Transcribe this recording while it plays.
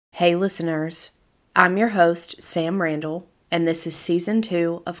Hey listeners, I'm your host, Sam Randall, and this is Season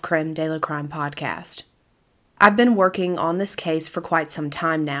 2 of Creme de la Crime Podcast. I've been working on this case for quite some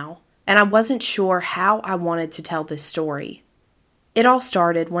time now, and I wasn't sure how I wanted to tell this story. It all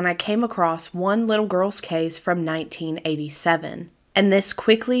started when I came across one little girl's case from 1987, and this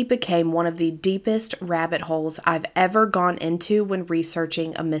quickly became one of the deepest rabbit holes I've ever gone into when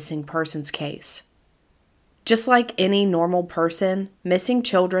researching a missing persons case. Just like any normal person, missing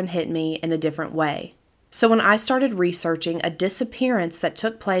children hit me in a different way. So when I started researching a disappearance that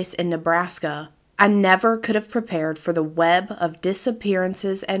took place in Nebraska, I never could have prepared for the web of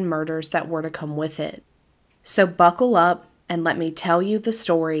disappearances and murders that were to come with it. So buckle up and let me tell you the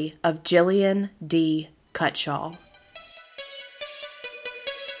story of Jillian Dee Cutshall.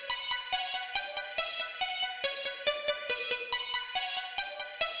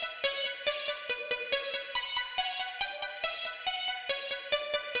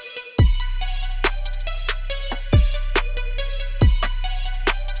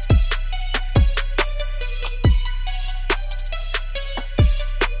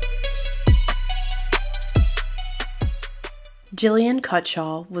 Jillian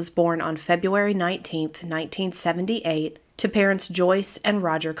Cutshall was born on February 19, 1978, to parents Joyce and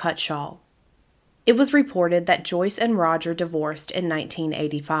Roger Cutshall. It was reported that Joyce and Roger divorced in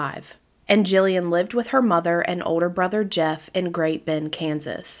 1985, and Jillian lived with her mother and older brother Jeff in Great Bend,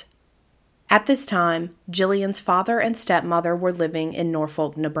 Kansas. At this time, Jillian's father and stepmother were living in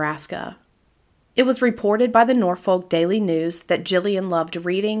Norfolk, Nebraska. It was reported by the Norfolk Daily News that Jillian loved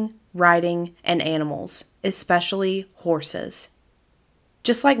reading, writing, and animals, especially horses.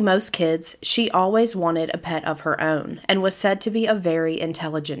 Just like most kids, she always wanted a pet of her own and was said to be a very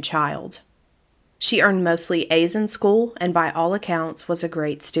intelligent child. She earned mostly A's in school and by all accounts was a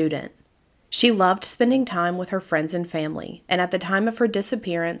great student. She loved spending time with her friends and family, and at the time of her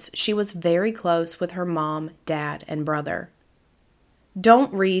disappearance, she was very close with her mom, dad, and brother.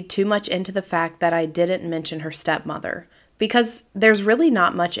 Don't read too much into the fact that I didn't mention her stepmother, because there's really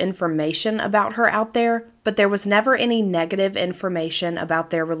not much information about her out there, but there was never any negative information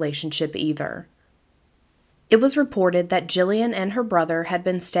about their relationship either. It was reported that Jillian and her brother had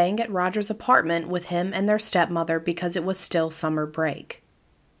been staying at Roger's apartment with him and their stepmother because it was still summer break.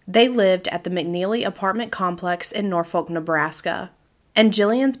 They lived at the McNeely apartment complex in Norfolk, Nebraska, and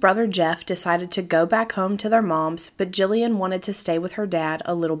Jillian's brother Jeff decided to go back home to their moms, but Jillian wanted to stay with her dad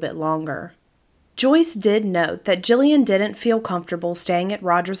a little bit longer. Joyce did note that Jillian didn't feel comfortable staying at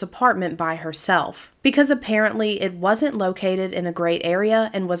Roger's apartment by herself, because apparently it wasn't located in a great area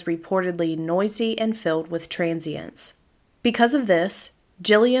and was reportedly noisy and filled with transients. Because of this,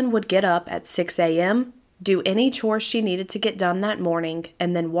 Jillian would get up at 6 a.m., do any chores she needed to get done that morning,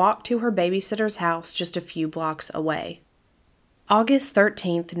 and then walk to her babysitter's house just a few blocks away. August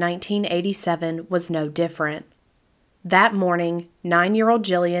 13, 1987 was no different. That morning, 9-year-old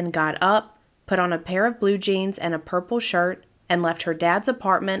Jillian got up, put on a pair of blue jeans and a purple shirt, and left her dad's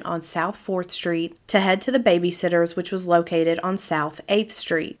apartment on South 4th Street to head to the babysitter's, which was located on South 8th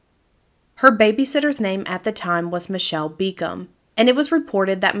Street. Her babysitter's name at the time was Michelle Beacom, and it was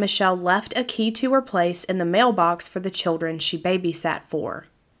reported that Michelle left a key to her place in the mailbox for the children she babysat for.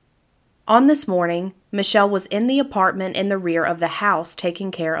 On this morning, Michelle was in the apartment in the rear of the house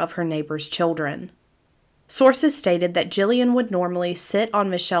taking care of her neighbor's children. Sources stated that Jillian would normally sit on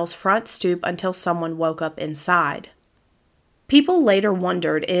Michelle's front stoop until someone woke up inside. People later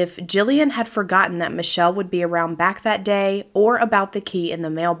wondered if Jillian had forgotten that Michelle would be around back that day or about the key in the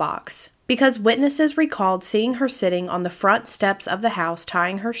mailbox, because witnesses recalled seeing her sitting on the front steps of the house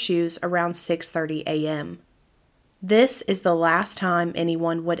tying her shoes around 6:30 a.m. This is the last time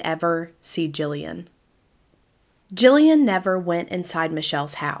anyone would ever see Jillian. Jillian never went inside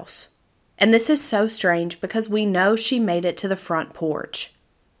Michelle's house. And this is so strange because we know she made it to the front porch.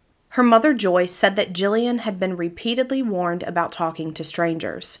 Her mother Joyce said that Jillian had been repeatedly warned about talking to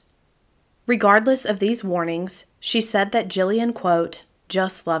strangers. Regardless of these warnings, she said that Jillian, quote,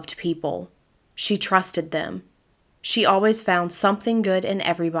 just loved people. She trusted them. She always found something good in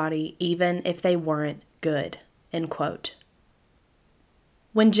everybody, even if they weren't good, end quote.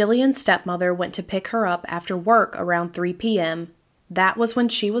 When Jillian's stepmother went to pick her up after work around 3 p.m., that was when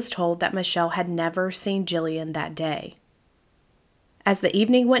she was told that Michelle had never seen Jillian that day. As the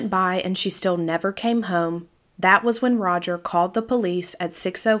evening went by and she still never came home, that was when Roger called the police at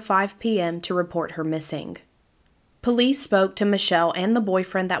 6:05 p.m. to report her missing. Police spoke to Michelle and the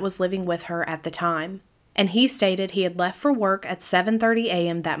boyfriend that was living with her at the time, and he stated he had left for work at 7:30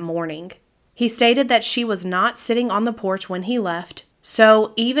 a.m. that morning. He stated that she was not sitting on the porch when he left,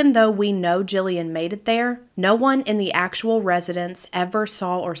 So even though we know Jillian made it there, no one in the actual residence ever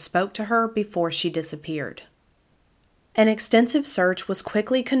saw or spoke to her before she disappeared. An extensive search was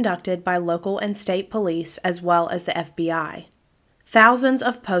quickly conducted by local and state police as well as the FBI. Thousands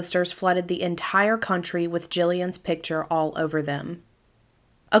of posters flooded the entire country with Jillian's picture all over them.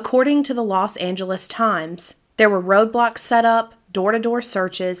 According to the Los Angeles Times, there were roadblocks set up, door-to-door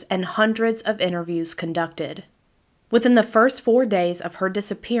searches, and hundreds of interviews conducted. Within the first 4 days of her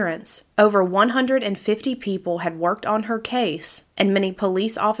disappearance, over 150 people had worked on her case, and many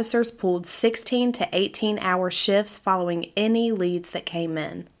police officers pulled 16 to 18-hour shifts following any leads that came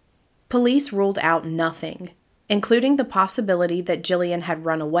in. Police ruled out nothing, including the possibility that Jillian had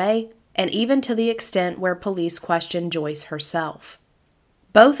run away, and even to the extent where police questioned Joyce herself.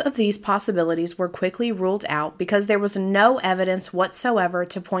 Both of these possibilities were quickly ruled out because there was no evidence whatsoever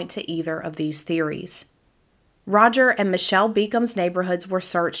to point to either of these theories. Roger and Michelle Beacom's neighborhoods were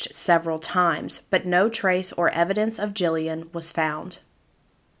searched several times, but no trace or evidence of Jillian was found.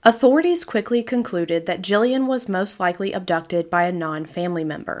 Authorities quickly concluded that Jillian was most likely abducted by a non-family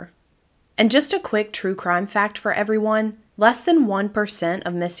member. And just a quick true crime fact for everyone, less than 1%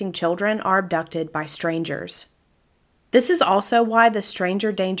 of missing children are abducted by strangers. This is also why the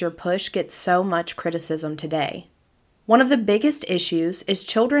stranger danger push gets so much criticism today. One of the biggest issues is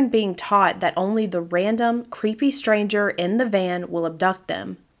children being taught that only the random, creepy stranger in the van will abduct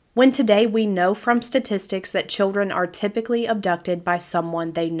them, when today we know from statistics that children are typically abducted by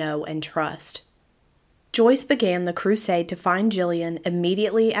someone they know and trust. Joyce began the crusade to find Jillian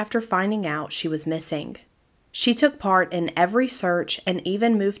immediately after finding out she was missing. She took part in every search and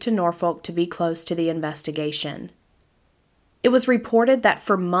even moved to Norfolk to be close to the investigation. It was reported that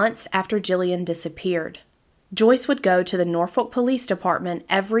for months after Jillian disappeared, Joyce would go to the Norfolk Police Department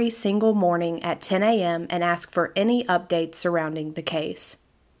every single morning at 10 a.m. and ask for any updates surrounding the case.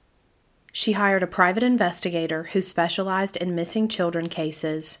 She hired a private investigator who specialized in missing children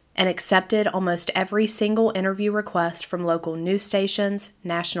cases and accepted almost every single interview request from local news stations,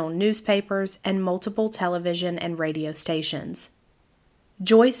 national newspapers, and multiple television and radio stations.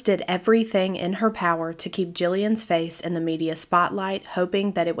 Joyce did everything in her power to keep Jillian's face in the media spotlight,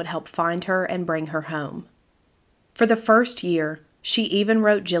 hoping that it would help find her and bring her home. For the first year, she even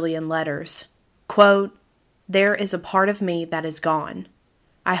wrote Jillian letters. Quote, "There is a part of me that is gone.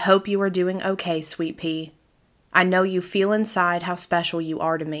 I hope you are doing okay, sweet pea. I know you feel inside how special you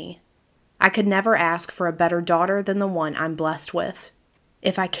are to me. I could never ask for a better daughter than the one I'm blessed with.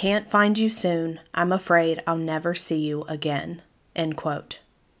 If I can't find you soon, I'm afraid I'll never see you again." End quote.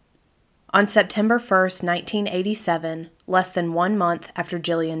 On September 1st, 1987, less than 1 month after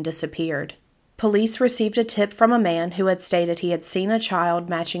Jillian disappeared, police received a tip from a man who had stated he had seen a child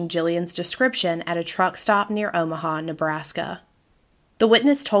matching Jillian's description at a truck stop near Omaha, Nebraska. The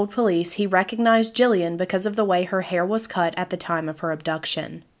witness told police he recognized Jillian because of the way her hair was cut at the time of her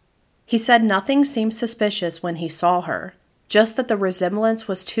abduction. He said nothing seemed suspicious when he saw her, just that the resemblance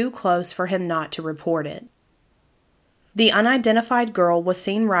was too close for him not to report it. The unidentified girl was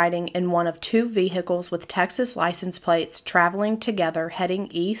seen riding in one of 2 vehicles with Texas license plates traveling together heading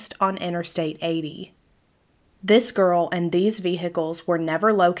east on Interstate 80. This girl and these vehicles were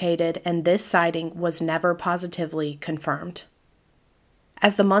never located, and this sighting was never positively confirmed.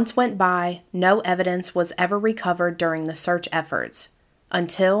 As the months went by, no evidence was ever recovered during the search efforts,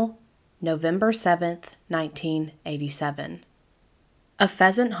 until November 7th, 1987. A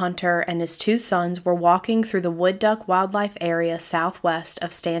pheasant hunter and his 2 sons were walking through the wood duck wildlife area southwest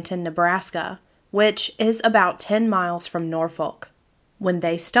of Stanton, Nebraska, which is about 10 miles from Norfolk, when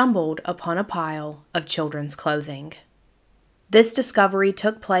they stumbled upon a pile of children's clothing. This discovery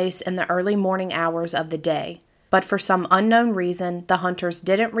took place in the early morning hours of the day, but for some unknown reason, the hunters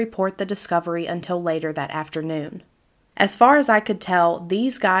didn't report the discovery until later that afternoon. As far as I could tell,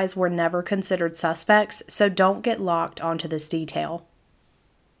 these guys were never considered suspects, so don't get locked onto this detail.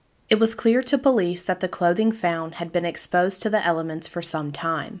 It was clear to police that the clothing found had been exposed to the elements for some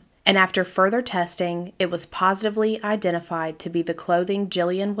time, and after further testing, it was positively identified to be the clothing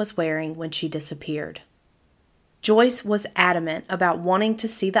Jillian was wearing when she disappeared. Joyce was adamant about wanting to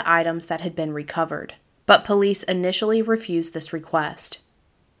see the items that had been recovered, but police initially refused this request.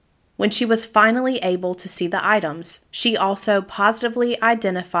 When she was finally able to see the items, she also positively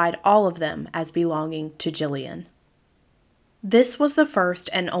identified all of them as belonging to Jillian. This was the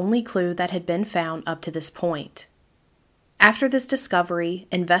first and only clue that had been found up to this point. After this discovery,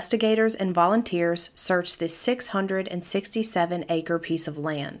 investigators and volunteers searched this 667-acre piece of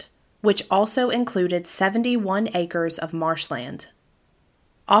land, which also included 71 acres of marshland.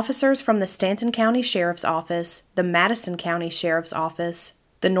 Officers from the Stanton County Sheriff's Office, the Madison County Sheriff's Office,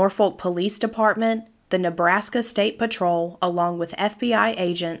 the Norfolk Police Department, the Nebraska State Patrol, along with FBI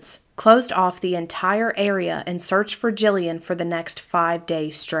agents, closed off the entire area and searched for Jillian for the next 5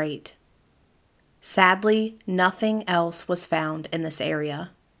 days straight. Sadly, nothing else was found in this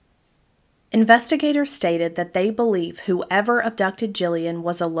area. Investigators stated that they believe whoever abducted Jillian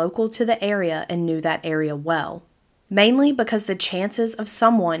was a local to the area and knew that area well, mainly because the chances of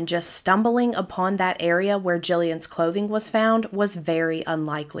someone just stumbling upon that area where Jillian's clothing was found was very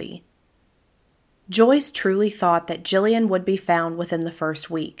unlikely. Joyce truly thought that Jillian would be found within the first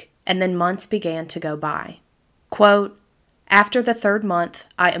week, and then months began to go by. Quote, "After the 3rd month,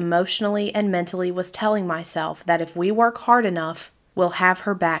 I emotionally and mentally was telling myself that if we work hard enough, we'll have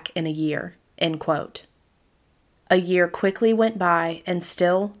her back in a year." End quote. A year quickly went by, and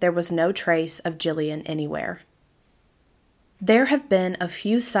still there was no trace of Jillian anywhere. There have been a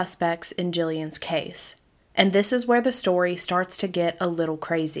few suspects in Jillian's case, and this is where the story starts to get a little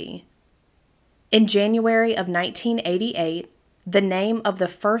crazy. In January of 1988, the name of the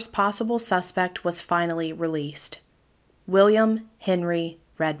first possible suspect was finally released: William Henry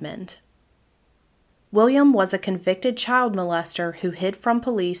Redmond. William was a convicted child molester who hid from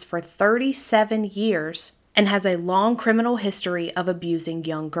police for 37 years and has a long criminal history of abusing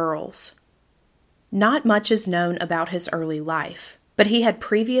young girls. Not much is known about his early life, but he had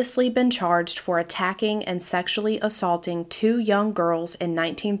previously been charged for attacking and sexually assaulting 2 young girls in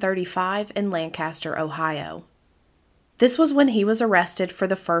 1935 in Lancaster, Ohio. This was when he was arrested for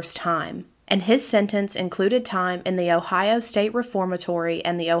the first time, and his sentence included time in the Ohio State Reformatory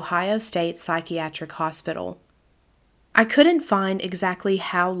and the Ohio State Psychiatric Hospital. I couldn't find exactly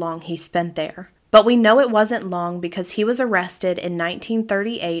how long he spent there, but we know it wasn't long because he was arrested in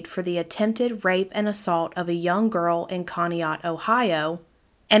 1938 for the attempted rape and assault of a young girl in Conneaut, Ohio,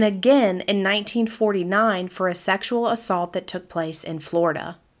 and again in 1949 for a sexual assault that took place in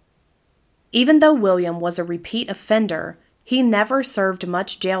Florida. Even though William was a repeat offender, he never served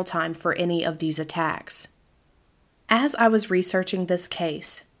much jail time for any of these attacks. As I was researching this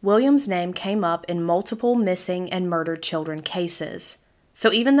case, William's name came up in multiple missing and murdered children cases.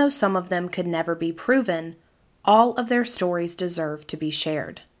 So even though some of them could never be proven, all of their stories deserve to be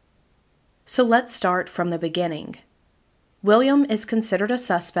shared. So let's start from the beginning. William is considered a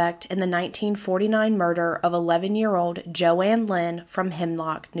suspect in the 1949 murder of 11-year-old Joanne Lynn from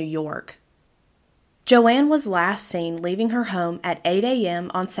Hemlock, New York. Joanne was last seen leaving her home at 8 a.m.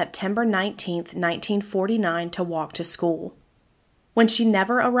 on September 19, 1949 to walk to school. When she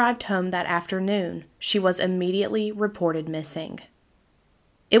never arrived home that afternoon, she was immediately reported missing.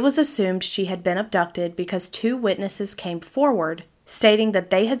 It was assumed she had been abducted because 2 witnesses came forward, stating that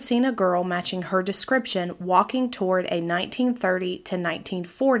they had seen a girl matching her description walking toward a 1930 to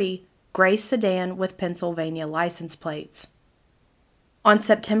 1940 gray sedan with Pennsylvania license plates. On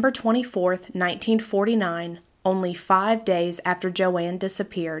September 24, 1949, only 5 days after Joanne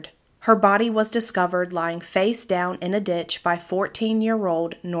disappeared, her body was discovered lying face down in a ditch by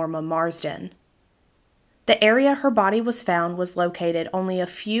 14-year-old Norma Marsden. The area her body was found was located only a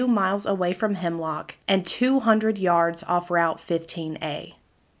few miles away from Hemlock and 200 yards off Route 15A.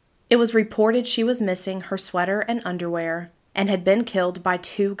 It was reported she was missing her sweater and underwear and had been killed by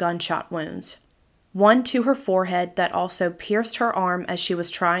 2 gunshot wounds, one to her forehead that also pierced her arm as she was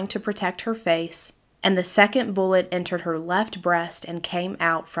trying to protect her face, and the second bullet entered her left breast and came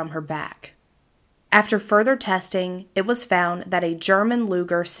out from her back. After further testing, it was found that a German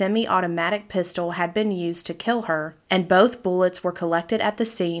Luger semi-automatic pistol had been used to kill her, and both bullets were collected at the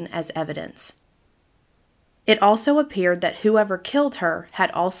scene as evidence. It also appeared that whoever killed her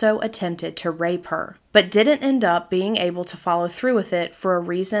had also attempted to rape her, but didn't end up being able to follow through with it for a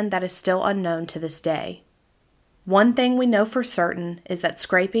reason that is still unknown to this day. One thing we know for certain is that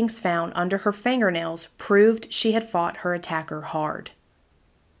scrapings found under her fingernails proved she had fought her attacker hard.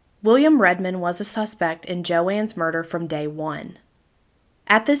 William Redmond was a suspect in Joanne's murder from day one.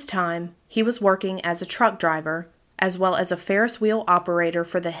 At this time, he was working as a truck driver, as well as a Ferris wheel operator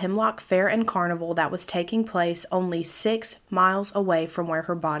for the Hemlock Fair and Carnival that was taking place only 6 miles away from where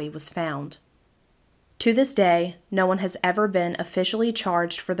her body was found. To this day, no one has ever been officially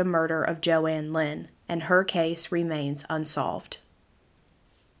charged for the murder of Joanne Lynn, and her case remains unsolved.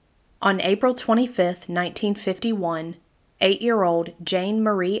 On April 25, 1951, 8-year-old Jane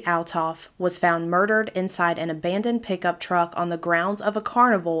Marie Altoff was found murdered inside an abandoned pickup truck on the grounds of a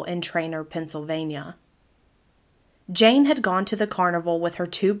carnival in Trainer, Pennsylvania. Jane had gone to the carnival with her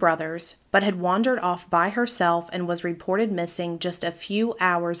 2 brothers, but had wandered off by herself and was reported missing just a few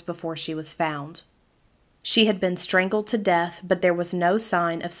hours before she was found. She had been strangled to death, but there was no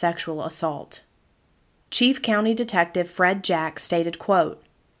sign of sexual assault. Chief County Detective Fred Jack stated, quote,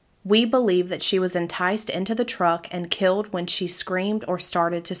 "We believe that she was enticed into the truck and killed when she screamed or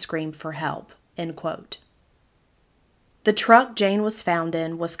started to scream for help." End quote. The truck Jane was found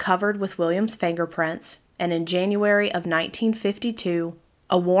in was covered with William's fingerprints, and in January of 1952,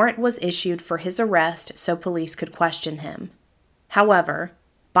 a warrant was issued for his arrest so police could question him. However,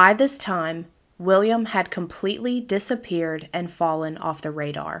 by this time, William had completely disappeared and fallen off the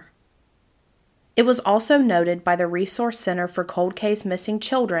radar. It was also noted by the Resource Center for Cold Case Missing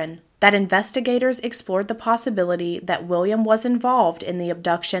Children that investigators explored the possibility that William was involved in the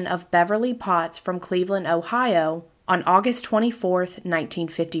abduction of Beverly Potts from Cleveland, Ohio, on August 24,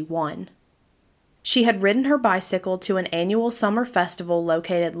 1951. She had ridden her bicycle to an annual summer festival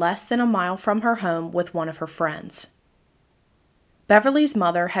located less than a mile from her home with one of her friends. Beverly's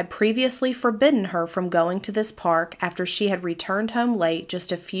mother had previously forbidden her from going to this park after she had returned home late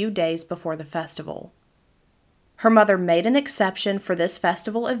just a few days before the festival. Her mother made an exception for this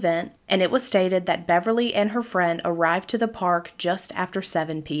festival event, and it was stated that Beverly and her friend arrived to the park just after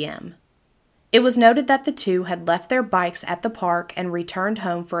 7 p.m. It was noted that the two had left their bikes at the park and returned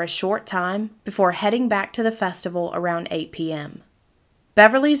home for a short time before heading back to the festival around 8 p.m.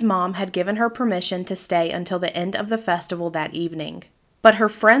 Beverly's mom had given her permission to stay until the end of the festival that evening, but her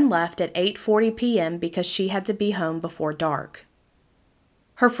friend left at 8:40 p.m. because she had to be home before dark.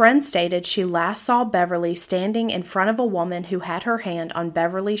 Her friend stated she last saw Beverly standing in front of a woman who had her hand on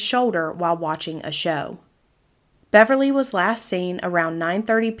Beverly's shoulder while watching a show. Beverly was last seen around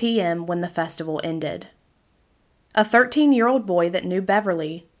 9:30 p.m. when the festival ended. A 13-year-old boy that knew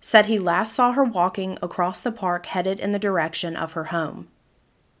Beverly said he last saw her walking across the park headed in the direction of her home.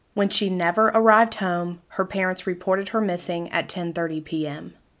 When she never arrived home, her parents reported her missing at 10:30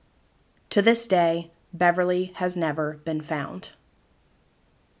 p.m. To this day, Beverly has never been found.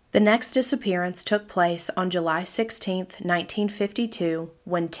 The next disappearance took place on July 16, 1952,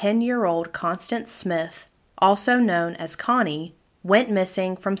 when 10-year-old Constance Smith, also known as Connie, went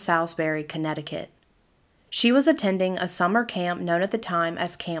missing from Salisbury, Connecticut. She was attending a summer camp known at the time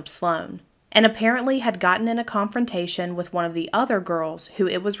as Camp Sloan, and apparently had gotten in a confrontation with one of the other girls who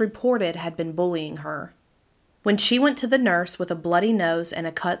it was reported had been bullying her. When she went to the nurse with a bloody nose and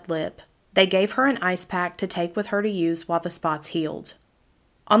a cut lip, they gave her an ice pack to take with her to use while the spots healed.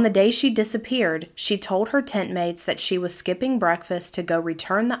 On the day she disappeared, she told her tent mates that she was skipping breakfast to go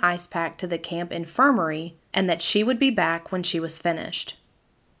return the ice pack to the camp infirmary and that she would be back when she was finished.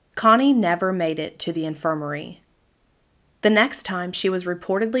 Connie never made it to the infirmary. The next time she was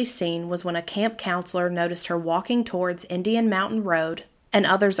reportedly seen was when a camp counselor noticed her walking towards Indian Mountain Road, and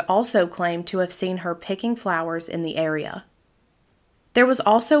others also claimed to have seen her picking flowers in the area. There was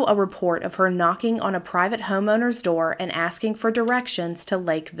also a report of her knocking on a private homeowner's door and asking for directions to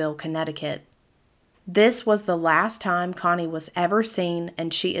Lakeville, Connecticut. This was the last time Connie was ever seen,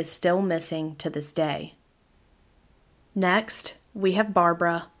 and she is still missing to this day. Next, we have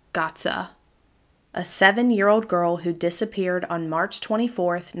Barbara Gatza, a 7-year-old girl who disappeared on March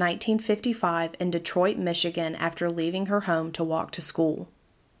 24, 1955 in Detroit, Michigan after leaving her home to walk to school.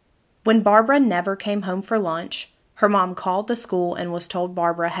 When Barbara never came home for lunch, her mom called the school and was told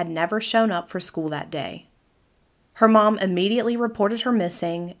Barbara had never shown up for school that day. Her mom immediately reported her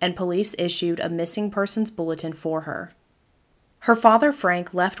missing, and police issued a missing persons bulletin for her. Her father,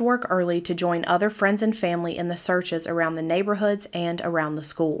 Frank, left work early to join other friends and family in the searches around the neighborhoods and around the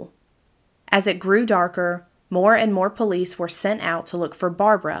school. As it grew darker, more and more police were sent out to look for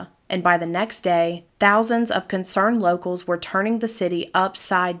Barbara, and by the next day, thousands of concerned locals were turning the city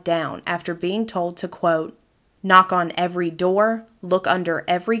upside down after being told to, quote, "Knock on every door, look under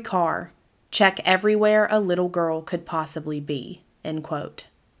every car, check everywhere a little girl could possibly be," end quote.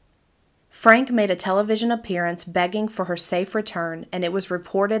 Frank made a television appearance begging for her safe return, and it was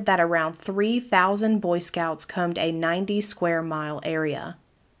reported that around 3,000 Boy Scouts combed a 90-square-mile area.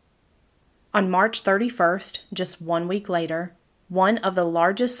 On March 31st, just 1 week later, one of the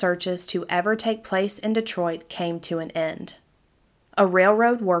largest searches to ever take place in Detroit came to an end. A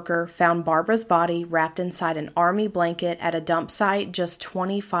railroad worker found Barbara's body wrapped inside an army blanket at a dump site just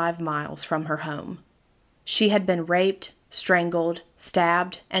 25 miles from her home. She had been raped, strangled,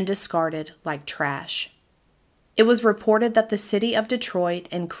 stabbed, and discarded like trash. It was reported that the city of Detroit,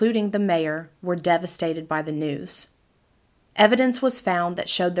 including the mayor, were devastated by the news. Evidence was found that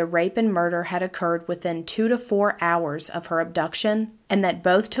showed the rape and murder had occurred within 2 to 4 hours of her abduction, and that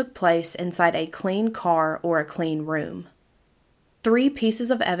both took place inside a clean car or a clean room. 3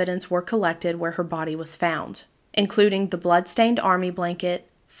 pieces of evidence were collected where her body was found, including the blood-stained army blanket,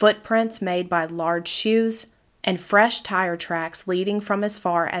 footprints made by large shoes, and fresh tire tracks leading from as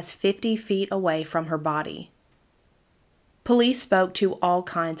far as 50 feet away from her body. Police spoke to all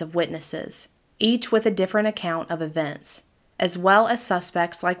kinds of witnesses, each with a different account of events, as well as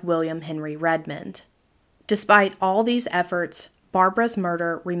suspects like William Henry Redmond. Despite all these efforts, Barbara's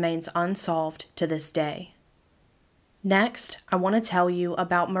murder remains unsolved to this day. Next, I want to tell you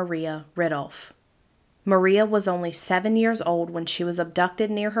about Maria Ridulph. Maria was only 7 years old when she was abducted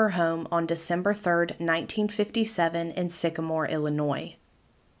near her home on December 3, 1957 in Sycamore, Illinois.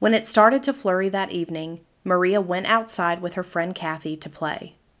 When it started to flurry that evening, Maria went outside with her friend Kathy to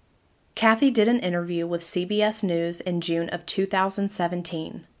play. Kathy did an interview with CBS News in June of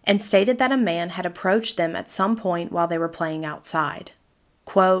 2017 and stated that a man had approached them at some point while they were playing outside.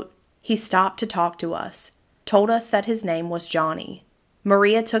 Quote, "He stopped to talk to us, told us that his name was Johnny.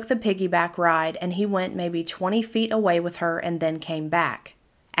 Maria took the piggyback ride and he went maybe 20 feet away with her and then came back.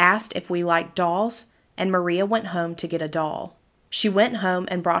 Asked if we liked dolls, and Maria went home to get a doll. She went home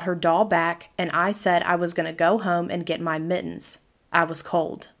and brought her doll back, and I said I was going to go home and get my mittens. I was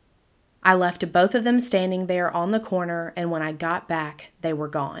cold. I left both of them standing there on the corner, and when I got back, they were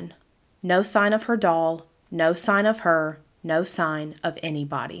gone. No sign of her doll, no sign of her, no sign of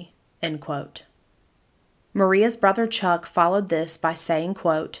anybody." End quote. Maria's brother Chuck followed this by saying,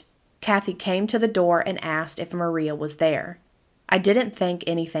 quote, "Kathy came to the door and asked if Maria was there. I didn't think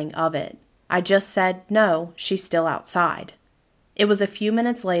anything of it. I just said, no, she's still outside. It was a few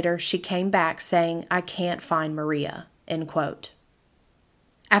minutes later she came back saying, I can't find Maria." End quote.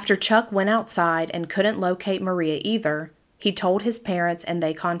 After Chuck went outside and couldn't locate Maria either, he told his parents and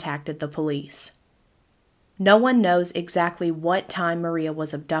they contacted the police. No one knows exactly what time Maria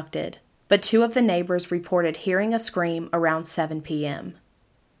was abducted, but 2 of the neighbors reported hearing a scream around 7 p.m.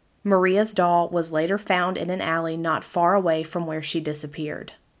 Maria's doll was later found in an alley not far away from where she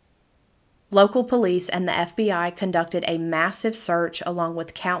disappeared. Local police and the FBI conducted a massive search along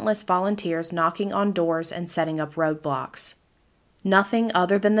with countless volunteers knocking on doors and setting up roadblocks. Nothing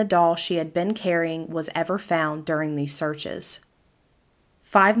other than the doll she had been carrying was ever found during these searches.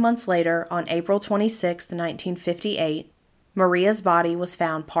 5 months later, on April 26, 1958, Maria's body was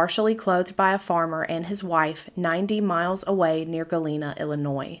found partially clothed by a farmer and his wife 90 miles away near Galena,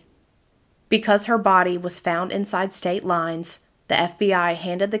 Illinois. Because her body was found inside state lines, the FBI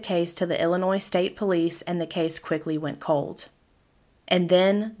handed the case to the Illinois State Police and the case quickly went cold. And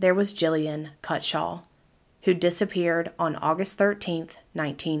then there was Jillian Cutshall, who disappeared on August 13,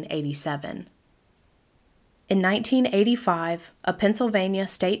 1987. In 1985, a Pennsylvania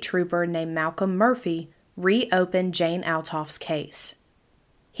state trooper named Malcolm Murphy reopened Jane Altoff's case.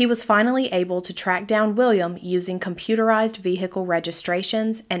 He was finally able to track down William using computerized vehicle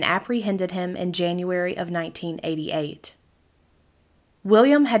registrations and apprehended him in January of 1988.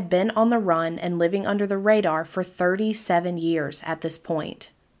 William had been on the run and living under the radar for 37 years at this point,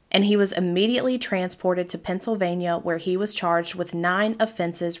 and he was immediately transported to Pennsylvania where he was charged with 9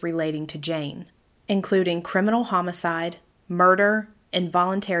 offenses relating to Jane, including criminal homicide, murder,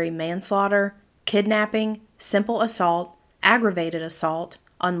 involuntary manslaughter, kidnapping, simple assault, aggravated assault,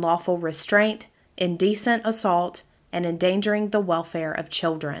 unlawful restraint, indecent assault, and endangering the welfare of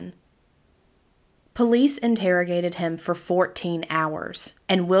children. Police interrogated him for 14 hours,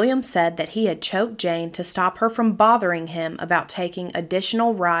 and William said that he had choked Jane to stop her from bothering him about taking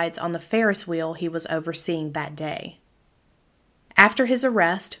additional rides on the Ferris wheel he was overseeing that day. After his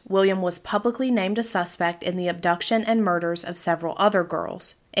arrest, William was publicly named a suspect in the abduction and murders of several other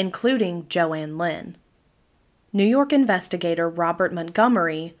girls, including Joanne Lynn. New York investigator Robert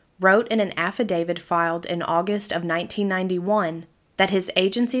Montgomery wrote in an affidavit filed in August of 1991 that his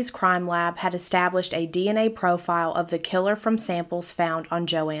agency's crime lab had established a DNA profile of the killer from samples found on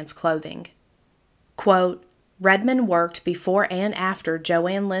Joanne's clothing. Quote, "Redmond worked before and after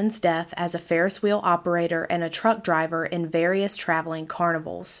Joanne Lynn's death as a Ferris wheel operator and a truck driver in various traveling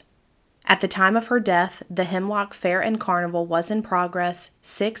carnivals. At the time of her death, the Hemlock Fair and Carnival was in progress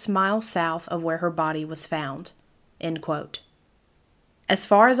 6 miles south of where her body was found." End quote. As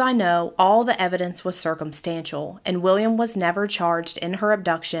far as I know, all the evidence was circumstantial, and William was never charged in her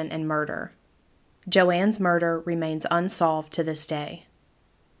abduction and murder. Joanne's murder remains unsolved to this day.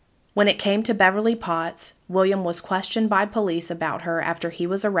 When it came to Beverly Potts, William was questioned by police about her after he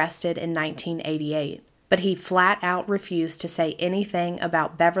was arrested in 1988, but he flat out refused to say anything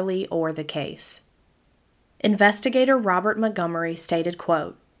about Beverly or the case. Investigator Robert Montgomery stated,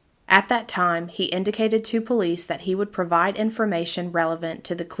 quote, "At that time, he indicated to police that he would provide information relevant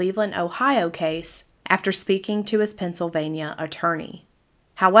to the Cleveland, Ohio case after speaking to his Pennsylvania attorney.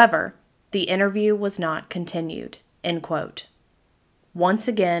 However, the interview was not continued." End quote. Once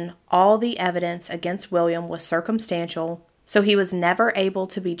again, all the evidence against William was circumstantial, so he was never able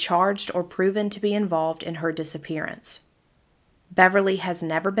to be charged or proven to be involved in her disappearance. Beverly has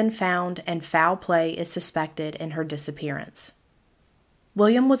never been found, and foul play is suspected in her disappearance.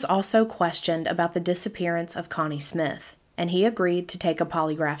 William was also questioned about the disappearance of Connie Smith, and he agreed to take a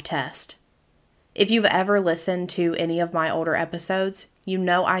polygraph test. If you've ever listened to any of my older episodes, you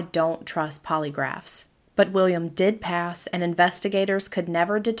know I don't trust polygraphs. But William did pass, and investigators could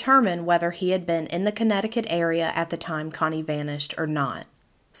never determine whether he had been in the Connecticut area at the time Connie vanished or not.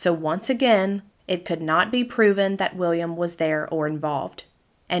 So once again, it could not be proven that William was there or involved,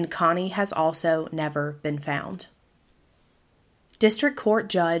 and Connie has also never been found. District Court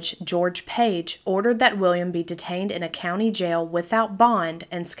Judge George Page ordered that William be detained in a county jail without bond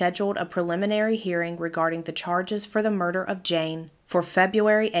and scheduled a preliminary hearing regarding the charges for the murder of Jane for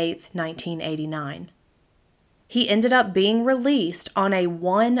February 8, 1989. He ended up being released on a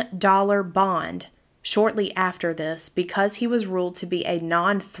 $1 bond shortly after this because he was ruled to be a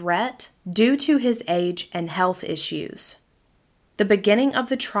non-threat due to his age and health issues. The beginning of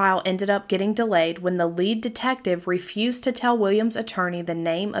the trial ended up getting delayed when the lead detective refused to tell William's attorney the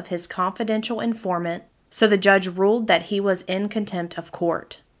name of his confidential informant, so the judge ruled that he was in contempt of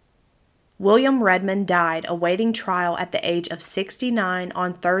court. William Redmond died awaiting trial at the age of 69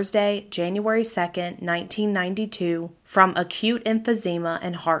 on Thursday, January 2, 1992, from acute emphysema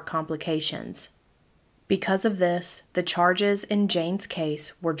and heart complications. Because of this, the charges in Jane's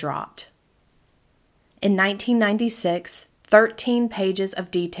case were dropped. In 1996, 13 pages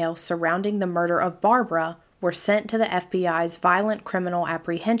of details surrounding the murder of Barbara were sent to the FBI's Violent Criminal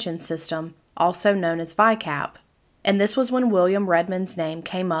Apprehension System, also known as VICAP, and this was when William Redmond's name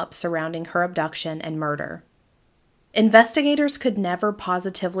came up surrounding her abduction and murder. Investigators could never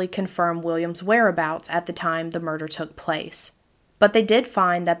positively confirm William's whereabouts at the time the murder took place, but they did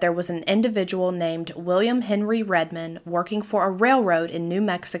find that there was an individual named William Henry Redmond working for a railroad in New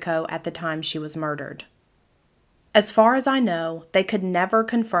Mexico at the time she was murdered. As far as I know, they could never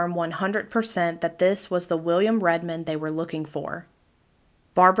confirm 100% that this was the William Redmond they were looking for.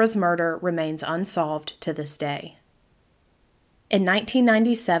 Barbara's murder remains unsolved to this day. In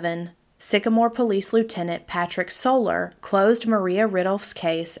 1997, Sycamore Police Lieutenant Patrick Soler closed Maria Ridolph's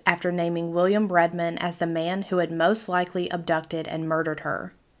case after naming William Redmond as the man who had most likely abducted and murdered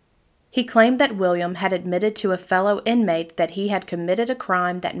her. He claimed that William had admitted to a fellow inmate that he had committed a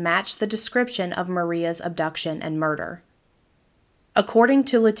crime that matched the description of Maria's abduction and murder. According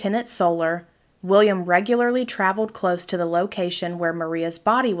to Lieutenant Soler, William regularly traveled close to the location where Maria's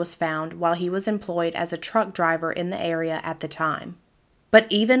body was found while he was employed as a truck driver in the area at the time. But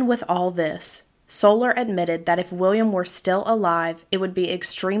even with all this, Soler admitted that if William were still alive, it would be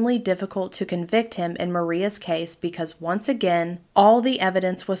extremely difficult to convict him in Maria's case because, once again, all the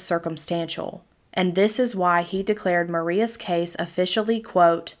evidence was circumstantial, and this is why he declared Maria's case officially,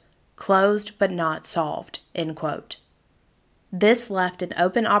 quote, closed but not solved, end quote. This left an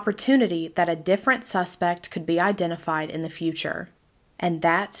open opportunity that a different suspect could be identified in the future, and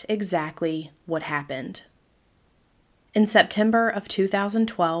that's exactly what happened. In September of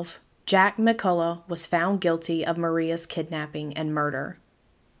 2012, Jack McCullough was found guilty of Maria's kidnapping and murder.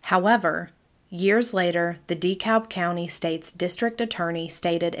 However, years later, the DeKalb County State's district attorney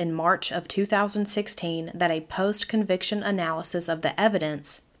stated in March of 2016 that a post-conviction analysis of the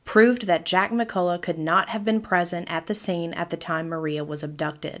evidence proved that Jack McCullough could not have been present at the scene at the time Maria was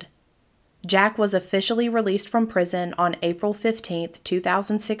abducted. Jack was officially released from prison on April 15,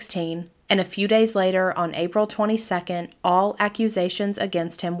 2016, and a few days later, on April 22nd, all accusations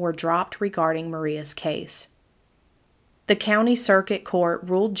against him were dropped regarding Maria's case. The County Circuit Court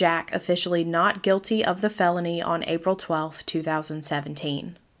ruled Jack officially not guilty of the felony on April 12,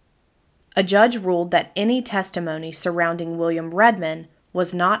 2017. A judge ruled that any testimony surrounding William Redmond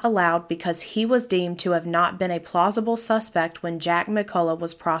was not allowed because he was deemed to have not been a plausible suspect when Jack McCullough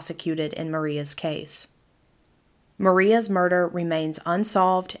was prosecuted in Maria's case. Maria's murder remains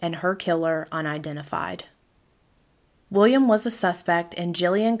unsolved and her killer unidentified. William was a suspect in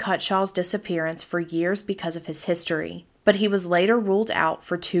Jillian Cutshall's disappearance for years because of his history, but he was later ruled out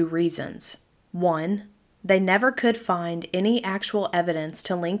for two reasons. One, they never could find any actual evidence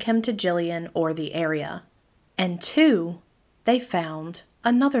to link him to Jillian or the area. And two, they found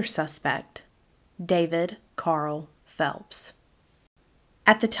another suspect, David Carl Phelps.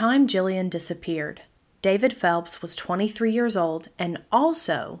 At the time Jillian disappeared, David Phelps was 23 years old and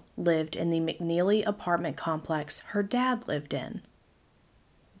also lived in the McNeely apartment complex her dad lived in.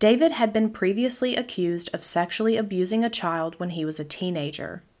 David had been previously accused of sexually abusing a child when he was a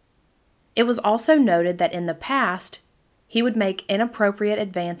teenager. It was also noted that in the past, he would make inappropriate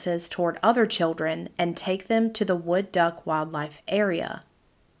advances toward other children and take them to the Wood Duck Wildlife Area,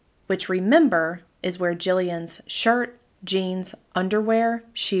 which, remember, is where Jillian's shirt, jeans, underwear,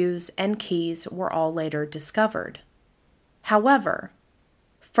 shoes, and keys were all later discovered. However,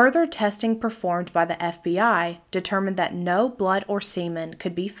 further testing performed by the FBI determined that no blood or semen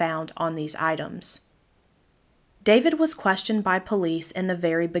could be found on these items. David was questioned by police in the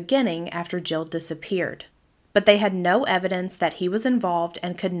very beginning after Jill disappeared, but they had no evidence that he was involved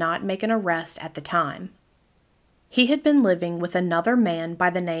and could not make an arrest at the time. He had been living with another man by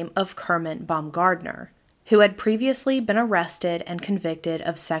the name of Kermit Baumgardner, who had previously been arrested and convicted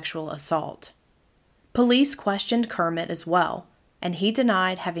of sexual assault. Police questioned Kermit as well, and he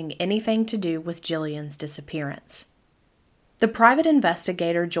denied having anything to do with Jillian's disappearance. The private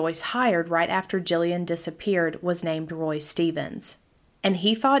investigator Joyce hired right after Jillian disappeared was named Roy Stevens, and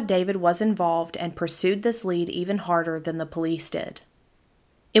he thought David was involved and pursued this lead even harder than the police did.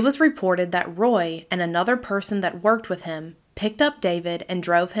 It was reported that Roy and another person that worked with him picked up David and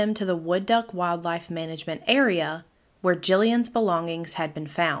drove him to the Wood Duck Wildlife Management Area where Jillian's belongings had been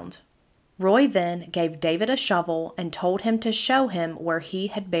found. Roy then gave David a shovel and told him to show him where he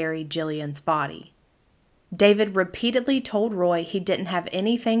had buried Jillian's body. David repeatedly told Roy he didn't have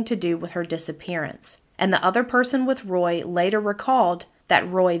anything to do with her disappearance, and the other person with Roy later recalled that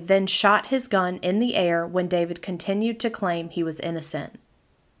Roy then shot his gun in the air when David continued to claim he was innocent.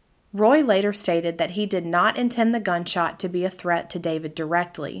 Roy later stated that he did not intend the gunshot to be a threat to David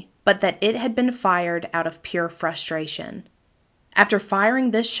directly, but that it had been fired out of pure frustration. After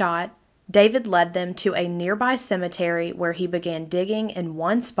firing this shot, David led them to a nearby cemetery where he began digging in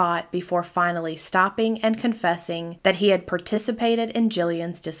one spot before finally stopping and confessing that he had participated in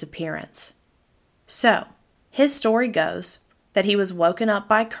Jillian's disappearance. So, his story goes that he was woken up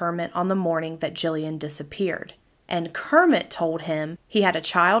by Kermit on the morning that Jillian disappeared, and Kermit told him he had a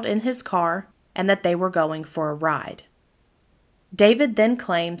child in his car and that they were going for a ride. David then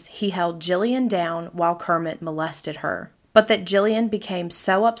claims he held Jillian down while Kermit molested her, but that Jillian became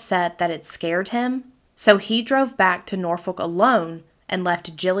so upset that it scared him, so he drove back to Norfolk alone and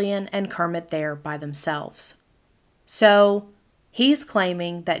left Jillian and Kermit there by themselves. So, he's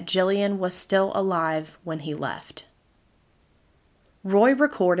claiming that Jillian was still alive when he left. Roy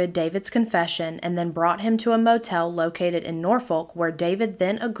recorded David's confession and then brought him to a motel located in Norfolk where David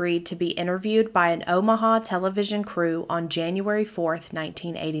then agreed to be interviewed by an Omaha television crew on January 4th,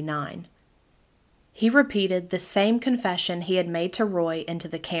 1989. He repeated the same confession he had made to Roy into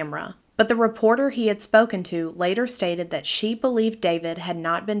the camera, but the reporter he had spoken to later stated that she believed David had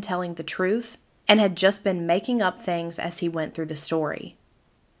not been telling the truth and had just been making up things as he went through the story.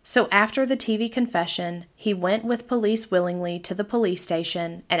 So after the TV confession, he went with police willingly to the police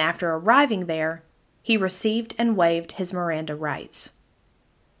station, and after arriving there, he received and waived his Miranda rights.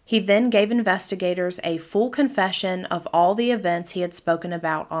 He then gave investigators a full confession of all the events he had spoken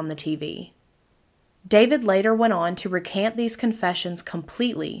about on the TV. David later went on to recant these confessions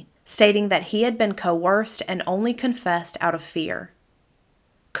completely, stating that he had been coerced and only confessed out of fear.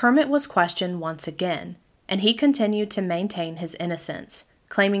 Kermit was questioned once again, and he continued to maintain his innocence,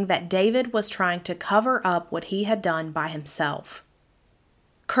 claiming that David was trying to cover up what he had done by himself.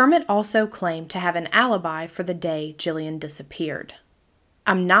 Kermit also claimed to have an alibi for the day Jillian disappeared.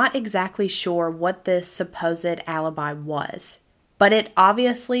 I'm not exactly sure what this supposed alibi was, but it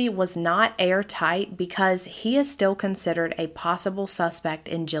obviously was not airtight because he is still considered a possible suspect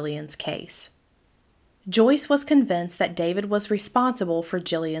in Jillian's case. Joyce was convinced that David was responsible for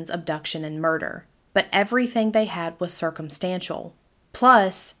Jillian's abduction and murder, but everything they had was circumstantial.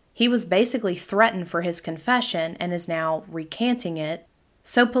 Plus, he was basically threatened for his confession and is now recanting it,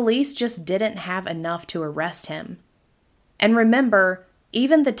 so police just didn't have enough to arrest him. And remember,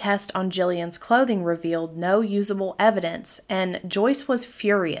 even the test on Jillian's clothing revealed no usable evidence, and Joyce was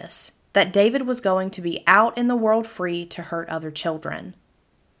furious that David was going to be out in the world free to hurt other children.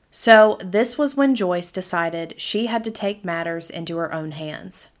 So this was when Joyce decided she had to take matters into her own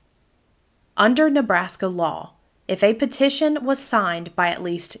hands. Under Nebraska law, if a petition was signed by at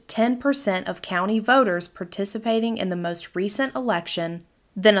least 10% of county voters participating in the most recent election,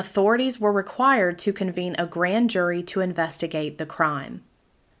 then authorities were required to convene a grand jury to investigate the crime.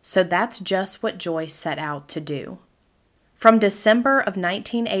 So that's just what Joyce set out to do. From December of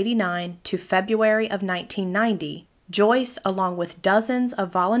 1989 to February of 1990, Joyce, along with dozens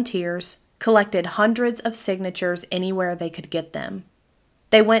of volunteers, collected hundreds of signatures anywhere they could get them.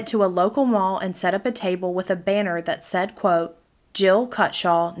 They went to a local mall and set up a table with a banner that said, quote, "Jill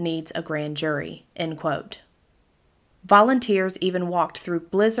Cutshall needs a grand jury," end quote. Volunteers even walked through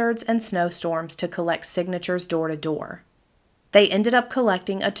blizzards and snowstorms to collect signatures door to door. They ended up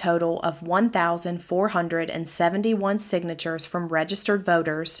collecting a total of 1,471 signatures from registered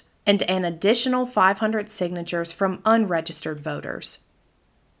voters and an additional 500 signatures from unregistered voters.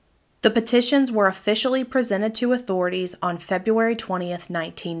 The petitions were officially presented to authorities on February 20th,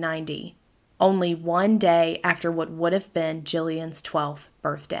 1990, only one day after what would have been Jillian's 12th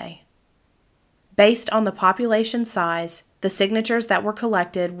birthday. Based on the population size, the signatures that were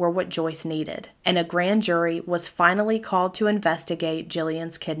collected were what Joyce needed, and a grand jury was finally called to investigate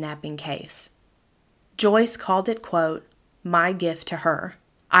Jillian's kidnapping case. Joyce called it, quote, "my gift to her.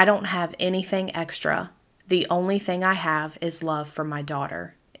 I don't have anything extra. The only thing I have is love for my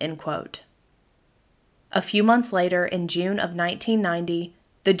daughter," end quote. A few months later, in June of 1990,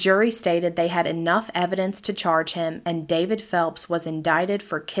 the jury stated they had enough evidence to charge him, and David Phelps was indicted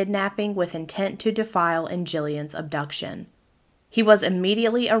for kidnapping with intent to defile in Jillian's abduction. He was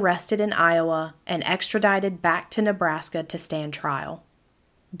immediately arrested in Iowa and extradited back to Nebraska to stand trial.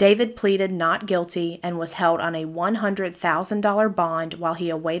 David pleaded not guilty and was held on a $100,000 bond while he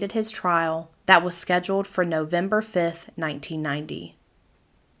awaited his trial that was scheduled for November 5th, 1990.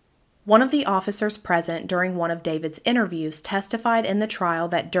 One of the officers present during one of David's interviews testified in the trial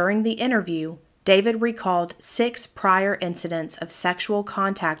that during the interview, David recalled 6 prior incidents of sexual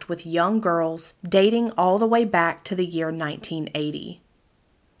contact with young girls dating all the way back to the year 1980.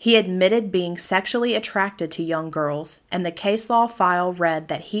 He admitted being sexually attracted to young girls, and the case law file read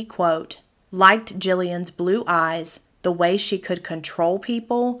that he, quote, "liked Jillian's blue eyes, the way she could control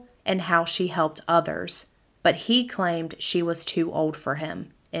people, and how she helped others, but he claimed she was too old for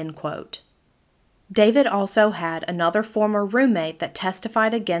him," end quote. David also had another former roommate that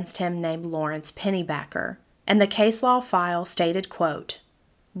testified against him named Lawrence Pennybacker, and the case law file stated, quote,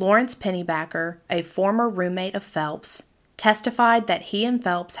 "Lawrence Pennybacker, a former roommate of Phelps, testified that he and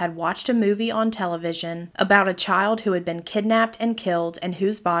Phelps had watched a movie on television about a child who had been kidnapped and killed and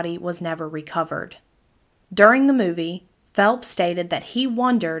whose body was never recovered. During the movie, Phelps stated that he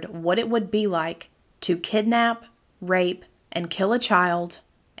wondered what it would be like to kidnap, rape, and kill a child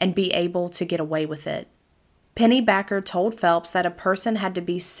and be able to get away with it. Pennybacker told Phelps that a person had to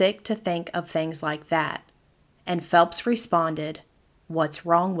be sick to think of things like that, and Phelps responded, 'What's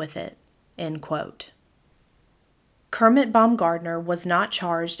wrong with it?' End quote. Kermit Baumgardner was not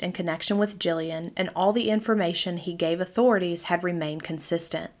charged in connection with Jillian, and all the information he gave authorities had remained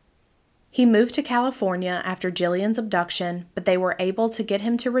consistent. He moved to California after Jillian's abduction, but they were able to get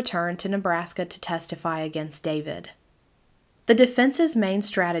him to return to Nebraska to testify against David. The defense's main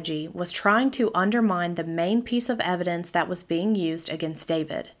strategy was trying to undermine the main piece of evidence that was being used against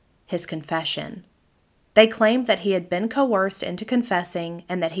David, his confession. They claimed that he had been coerced into confessing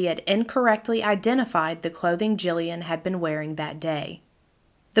and that he had incorrectly identified the clothing Jillian had been wearing that day.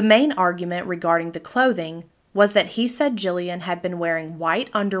 The main argument regarding the clothing was that he said Jillian had been wearing white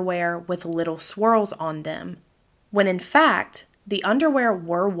underwear with little swirls on them, when in fact, the underwear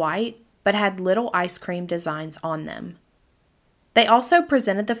were white but had little ice cream designs on them. They also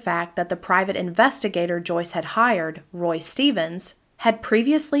presented the fact that the private investigator Joyce had hired, Roy Stevens, had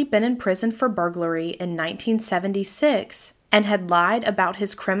previously been in prison for burglary in 1976 and had lied about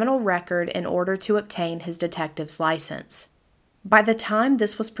his criminal record in order to obtain his detective's license. By the time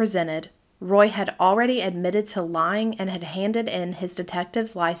this was presented, Roy had already admitted to lying and had handed in his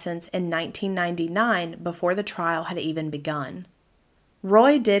detective's license in 1999 before the trial had even begun.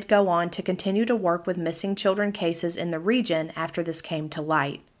 Roy did go on to continue to work with missing children cases in the region after this came to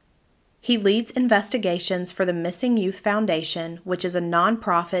light. He leads investigations for the Missing Youth Foundation, which is a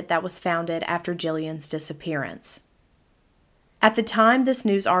nonprofit that was founded after Jillian's disappearance. At the time this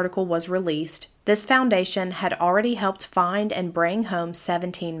news article was released, this foundation had already helped find and bring home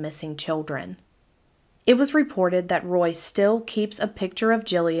 17 missing children. It was reported that Roy still keeps a picture of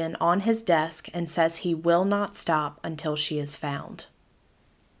Jillian on his desk and says he will not stop until she is found.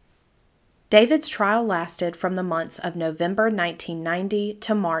 David's trial lasted from the months of November 1990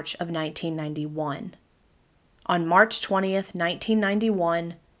 to March of 1991. On March 20th,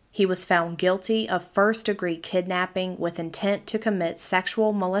 1991, he was found guilty of first-degree kidnapping with intent to commit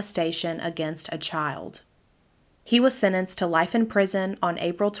sexual molestation against a child. He was sentenced to life in prison on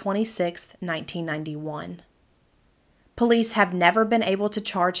April 26, 1991. Police have never been able to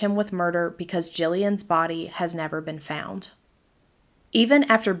charge him with murder because Jillian's body has never been found. Even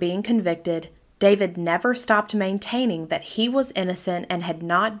after being convicted, David never stopped maintaining that he was innocent and had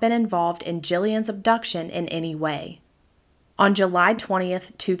not been involved in Jillian's abduction in any way. On July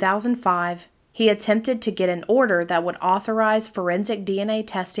 20th, 2005, he attempted to get an order that would authorize forensic DNA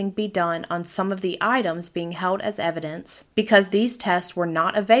testing be done on some of the items being held as evidence because these tests were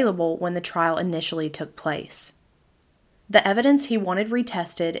not available when the trial initially took place. The evidence he wanted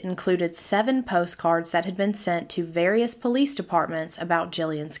retested included 7 postcards that had been sent to various police departments about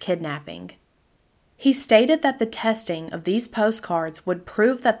Jillian's kidnapping. He stated that the testing of these postcards would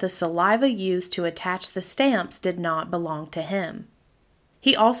prove that the saliva used to attach the stamps did not belong to him.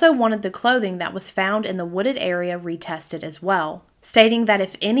 He also wanted the clothing that was found in the wooded area retested as well, stating that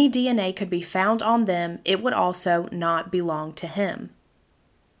if any DNA could be found on them, it would also not belong to him.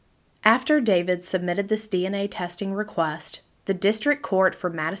 After David submitted this DNA testing request, the District Court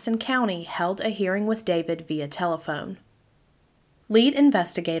for Madison County held a hearing with David via telephone. Lead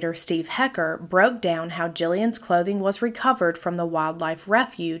investigator Steve Hecker broke down how Jillian's clothing was recovered from the wildlife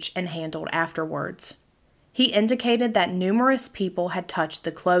refuge and handled afterwards. He indicated that numerous people had touched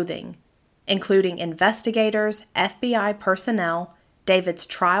the clothing, including investigators, FBI personnel, David's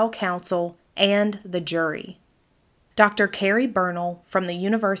trial counsel, and the jury. Dr. Carrie Bernal from the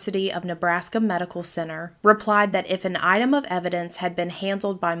University of Nebraska Medical Center replied that if an item of evidence had been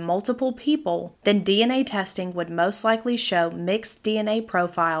handled by multiple people, then DNA testing would most likely show mixed DNA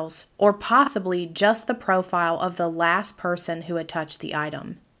profiles or possibly just the profile of the last person who had touched the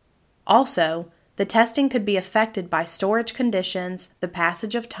item. Also, the testing could be affected by storage conditions, the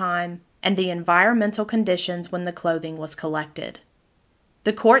passage of time, and the environmental conditions when the clothing was collected.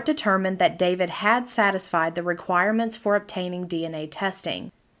 The court determined that David had satisfied the requirements for obtaining DNA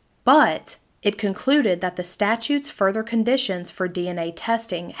testing, but it concluded that the statute's further conditions for DNA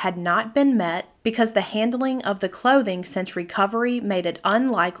testing had not been met because the handling of the clothing since recovery made it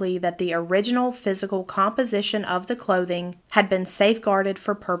unlikely that the original physical composition of the clothing had been safeguarded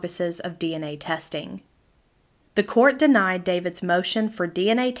for purposes of DNA testing. The court denied David's motion for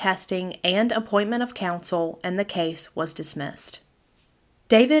DNA testing and appointment of counsel, and the case was dismissed.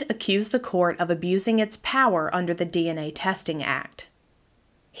 David accused the court of abusing its power under the DNA Testing Act.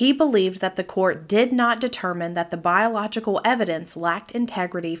 He believed that the court did not determine that the biological evidence lacked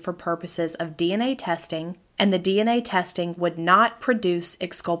integrity for purposes of DNA testing, and the DNA testing would not produce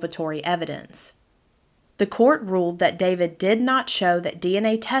exculpatory evidence. The court ruled that David did not show that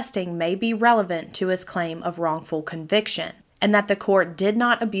DNA testing may be relevant to his claim of wrongful conviction, and that the court did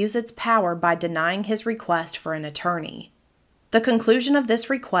not abuse its power by denying his request for an attorney. The conclusion of this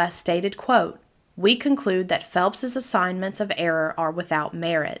request stated, quote, "We conclude that Phelps's assignments of error are without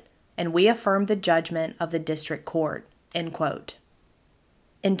merit, and we affirm the judgment of the district court," end quote.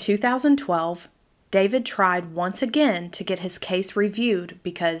 In 2012, David tried once again to get his case reviewed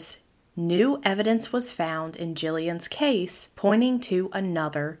because new evidence was found in Jillian's case pointing to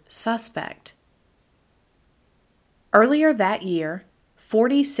another suspect. Earlier that year,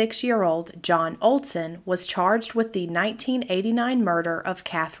 46-year-old John Olson was charged with the 1989 murder of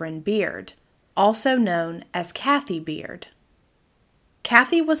Catherine Beard, also known as Kathy Beard.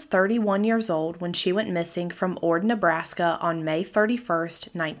 Kathy was 31 years old when she went missing from Ord, Nebraska on May 31,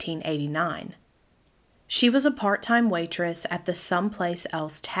 1989. She was a part-time waitress at the Someplace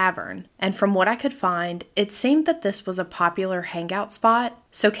Else Tavern, and from what I could find, it seemed that this was a popular hangout spot,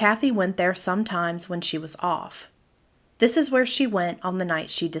 so Kathy went there sometimes when she was off. This is where she went on the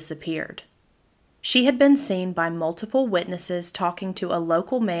night she disappeared. She had been seen by multiple witnesses talking to a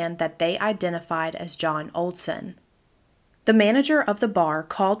local man that they identified as John Olson. The manager of the bar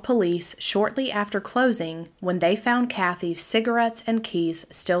called police shortly after closing when they found Kathy's cigarettes and keys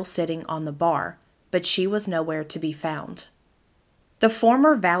still sitting on the bar, but she was nowhere to be found. The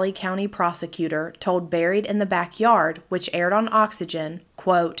former Valley County prosecutor told Buried in the Backyard, which aired on Oxygen,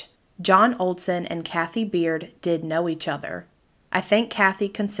 quote, "John Olson and Kathy Beard did know each other. I think Kathy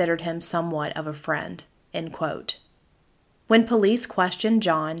considered him somewhat of a friend," end quote. When police questioned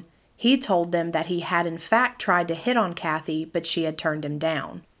John, he told them that he had in fact tried to hit on Kathy, but she had turned him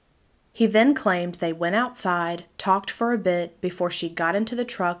down. He then claimed they went outside, talked for a bit before she got into the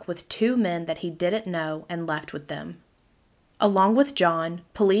truck with 2 men that he didn't know and left with them. Along with John,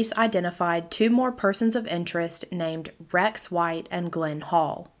 police identified 2 more persons of interest named Rex White and Glenn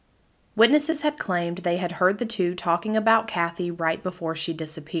Hall. Witnesses had claimed they had heard the 2 talking about Kathy right before she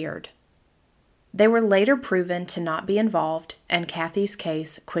disappeared. They were later proven to not be involved, and Kathy's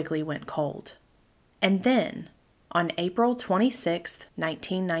case quickly went cold. And then, on April 26,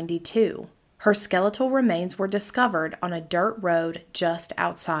 1992, her skeletal remains were discovered on a dirt road just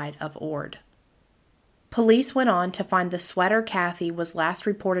outside of Ord. Police went on to find the sweater Kathy was last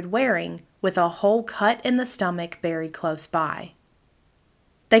reported wearing with a hole cut in the stomach buried close by.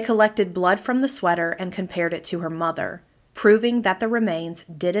 They collected blood from the sweater and compared it to her mother, proving that the remains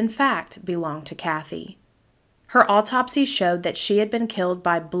did in fact belong to Kathy. Her autopsy showed that she had been killed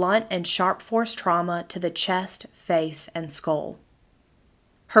by blunt and sharp force trauma to the chest, face, and skull.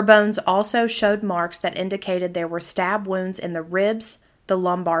 Her bones also showed marks that indicated there were stab wounds in the ribs, the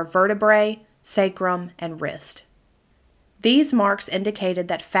lumbar vertebrae, sacrum, and wrist. These marks indicated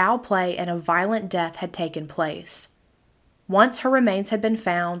that foul play and a violent death had taken place. Once her remains had been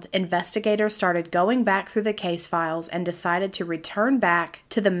found, investigators started going back through the case files and decided to return back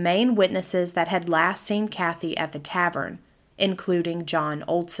to the main witnesses that had last seen Kathy at the tavern, including John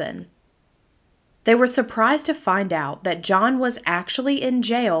Olson. They were surprised to find out that John was actually in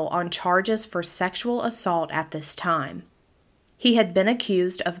jail on charges for sexual assault at this time. He had been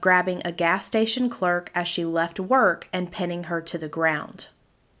accused of grabbing a gas station clerk as she left work and pinning her to the ground.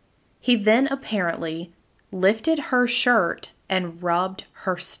 He then apparently lifted her shirt and rubbed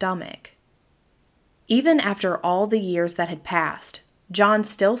her stomach. Even after all the years that had passed, John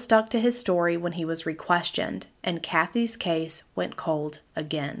still stuck to his story when he was re-questioned, and Kathy's case went cold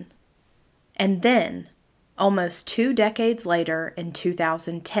again. And then, almost 2 decades later in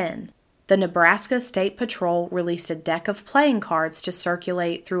 2010, the Nebraska State Patrol released a deck of playing cards to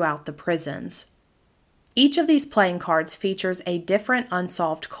circulate throughout the prisons. Each of these playing cards features a different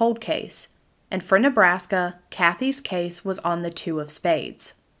unsolved cold case, and for Nebraska, Kathy's case was on the 2 of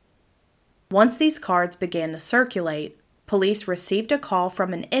spades. Once these cards began to circulate, police received a call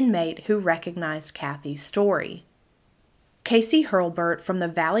from an inmate who recognized Kathy's story. Casey Hurlburt from the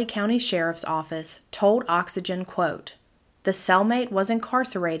Valley County Sheriff's Office told Oxygen, quote, "The cellmate was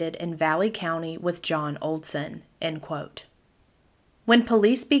incarcerated in Valley County with John Olson," end quote. When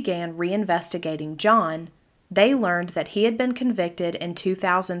police began reinvestigating John, they learned that he had been convicted in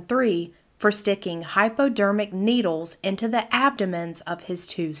 2003 for sticking hypodermic needles into the abdomens of his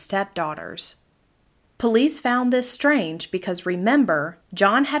 2 stepdaughters. Police found this strange because, remember,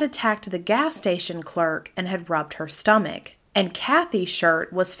 John had attacked the gas station clerk and had rubbed her stomach, and Kathy's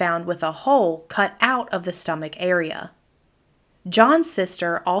shirt was found with a hole cut out of the stomach area. John's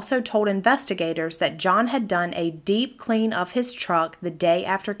sister also told investigators that John had done a deep clean of his truck the day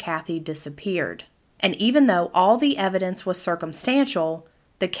after Kathy disappeared, and even though all the evidence was circumstantial,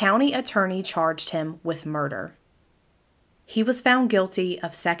 the county attorney charged him with murder. He was found guilty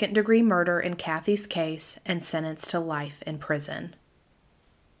of second-degree murder in Kathy's case and sentenced to life in prison.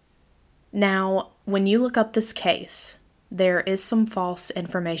 Now, when you look up this case, there is some false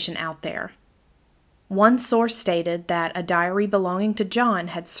information out there. One source stated that a diary belonging to John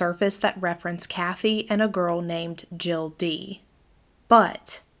had surfaced that referenced Kathy and a girl named Jillian Dee.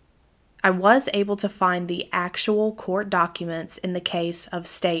 But I was able to find the actual court documents in the case of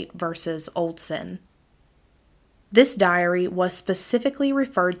State versus Olson. This diary was specifically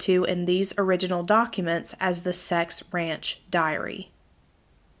referred to in these original documents as the Sex Ranch Diary.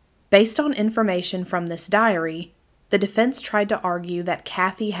 Based on information from this diary, the defense tried to argue that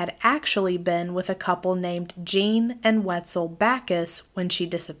Kathy had actually been with a couple named Jean and Wetzel Backus when she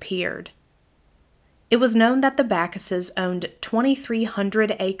disappeared. It was known that the Backuses owned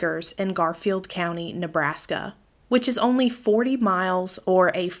 2,300 acres in Garfield County, Nebraska, which is only 40 miles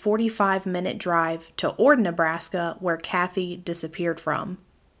or a 45-minute drive to Ord, Nebraska, where Kathy disappeared from.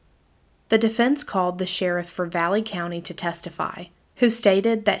 The defense called the sheriff for Valley County to testify, who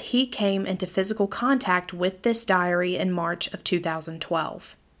stated that he came into physical contact with this diary in March of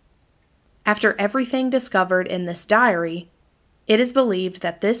 2012. After everything discovered in this diary, it is believed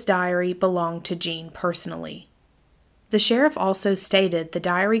that this diary belonged to Jean personally. The sheriff also stated the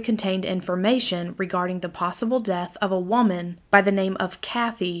diary contained information regarding the possible death of a woman by the name of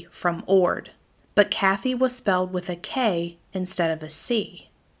Kathy from Ord, but Kathy was spelled with a K instead of a C.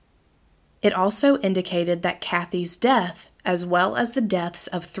 It also indicated that Kathy's death, as well as the deaths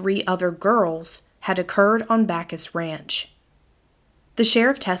of 3 other girls, had occurred on Backus Ranch. The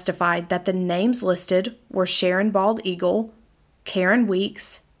sheriff testified that the names listed were Sharon Bald Eagle, Karen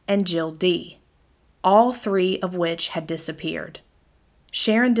Weeks, and Jillian Dee, all 3 of which had disappeared.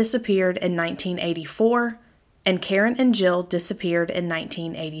 Sharon disappeared in 1984, and Karen and Jill disappeared in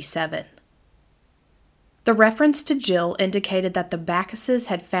 1987. The reference to Jill indicated that the Backuses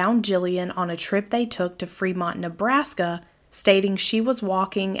had found Jillian on a trip they took to Fremont, Nebraska, stating she was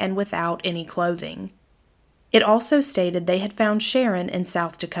walking and without any clothing. It also stated they had found Sharon in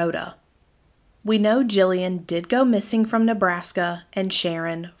South Dakota. We know Jillian did go missing from Nebraska and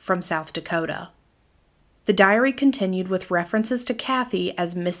Sharon from South Dakota. The diary continued with references to Kathy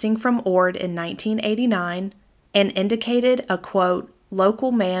as missing from Ord in 1989 and indicated a, quote,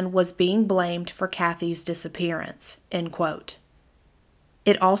 local man was being blamed for Kathy's disappearance, end quote.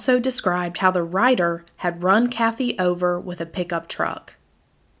 It also described how the writer had run Kathy over with a pickup truck.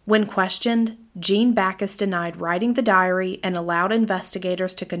 When questioned, Jean Backus denied writing the diary and allowed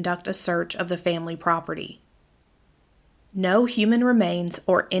investigators to conduct a search of the family property. No human remains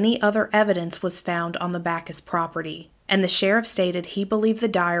or any other evidence was found on the Backus property, and the sheriff stated he believed the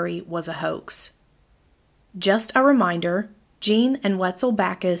diary was a hoax. Just a reminder, Jean and Wetzel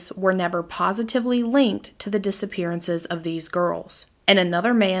Backus were never positively linked to the disappearances of these girls, and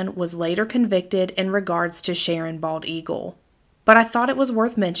another man was later convicted in regards to Sharon Bald Eagle. But I thought it was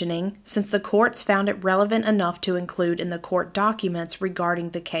worth mentioning since the courts found it relevant enough to include in the court documents regarding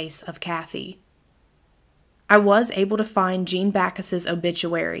the case of Kathy. I was able to find Jean Backus's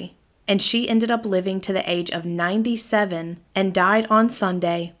obituary, and she ended up living to the age of 97 and died on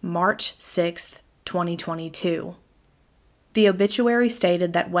Sunday, March 6th, 2022. The obituary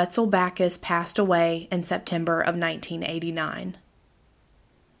stated that Wetzel Backus passed away in September of 1989.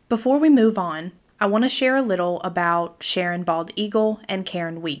 Before we move on, I want to share a little about Sharon Bald Eagle and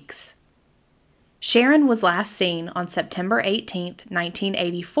Karen Weeks. Sharon was last seen on September 18,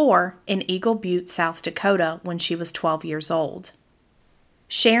 1984, in Eagle Butte, South Dakota, when she was 12 years old.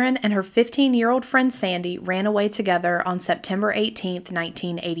 Sharon and her 15-year-old friend Sandy ran away together on September 18,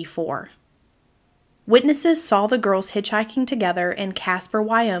 1984. Witnesses saw the girls hitchhiking together in Casper,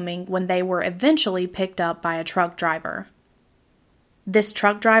 Wyoming, when they were eventually picked up by a truck driver. This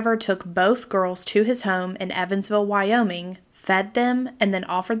truck driver took both girls to his home in Evansville, Wyoming, fed them, and then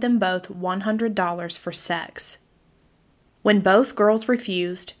offered them both $100 for sex. When both girls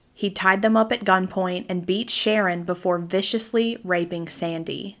refused, he tied them up at gunpoint and beat Sharon before viciously raping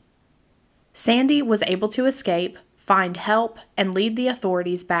Sandy. Sandy was able to escape, find help, and lead the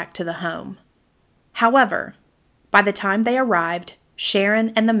authorities back to the home. However, by the time they arrived, Sharon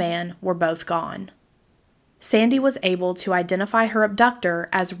and the man were both gone. Sandy was able to identify her abductor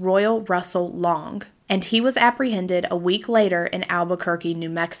as Royal Russell Long, and he was apprehended a week later in Albuquerque, New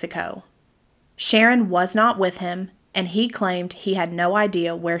Mexico. Sharon was not with him, and he claimed he had no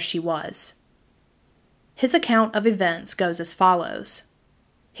idea where she was. His account of events goes as follows.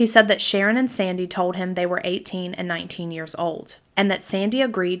 He said that Sharon and Sandy told him they were 18 and 19 years old, and that Sandy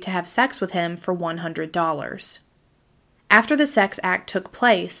agreed to have sex with him for $100. After the sex act took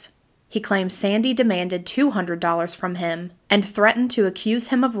place, he claims Sandy demanded $200 from him and threatened to accuse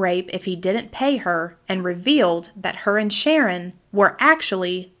him of rape if he didn't pay her, and revealed that her and Sharon were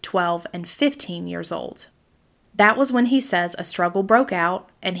actually 12 and 15 years old. That was when he says a struggle broke out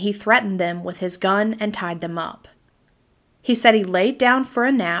and he threatened them with his gun and tied them up. He said he laid down for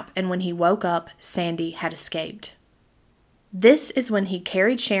a nap, and when he woke up, Sandy had escaped. This is when he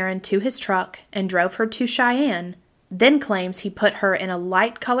carried Sharon to his truck and drove her to Cheyenne, then claims he put her in a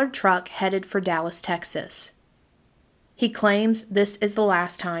light-colored truck headed for Dallas, Texas. He claims this is the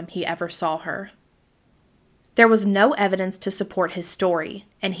last time he ever saw her. There was no evidence to support his story,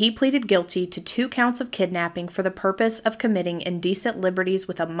 and he pleaded guilty to 2 counts of kidnapping for the purpose of committing indecent liberties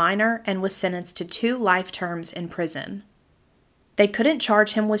with a minor and was sentenced to 2 life terms in prison. They couldn't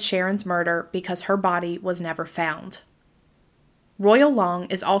charge him with Sharon's murder because her body was never found. Royal Long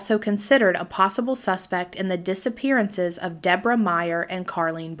is also considered a possible suspect in the disappearances of Deborah Meyer and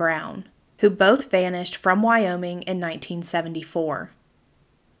Carlene Brown, who both vanished from Wyoming in 1974.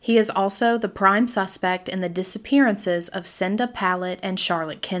 He is also the prime suspect in the disappearances of Cinda Pallett and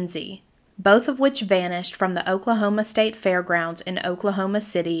Charlotte Kinsey, both of which vanished from the Oklahoma State Fairgrounds in Oklahoma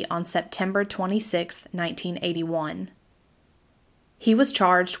City on September 26, 1981. He was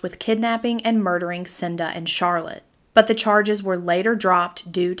charged with kidnapping and murdering Cinda and Charlotte, but the charges were later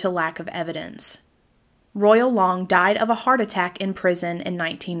dropped due to lack of evidence. Royal Long died of a heart attack in prison in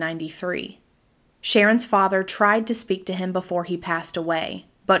 1993. Sharon's father tried to speak to him before he passed away,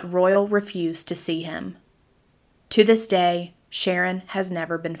 but Royal refused to see him. To this day, Sharon has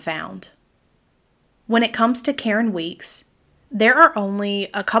never been found. When it comes to Karen Weeks, there are only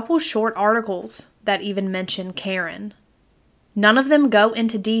a couple short articles that even mention Karen. None of them go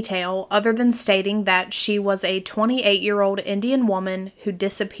into detail other than stating that she was a 28-year-old Indian woman who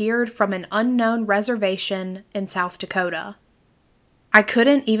disappeared from an unknown reservation in South Dakota. I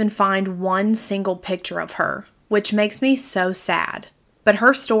couldn't even find one single picture of her, which makes me so sad, but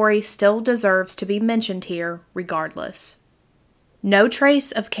her story still deserves to be mentioned here regardless. No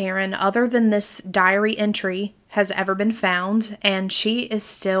trace of Karen other than this diary entry has ever been found, and she is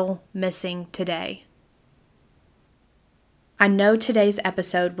still missing today. I know today's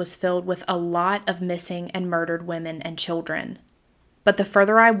episode was filled with a lot of missing and murdered women and children, but the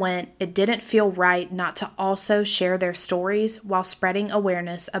further I went, it didn't feel right not to also share their stories while spreading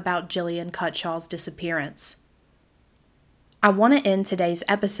awareness about Jillian Cutshall's disappearance. I want to end today's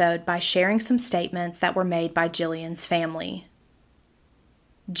episode by sharing some statements that were made by Jillian's family.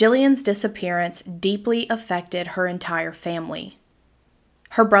 Jillian's disappearance deeply affected her entire family.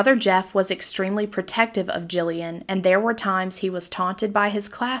 Her brother Jeff was extremely protective of Jillian, and there were times he was taunted by his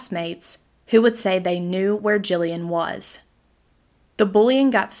classmates who would say they knew where Jillian was. The bullying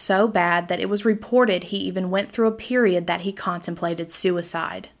got so bad that it was reported he even went through a period that he contemplated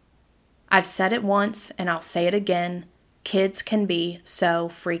suicide. I've said it once, and I'll say it again, kids can be so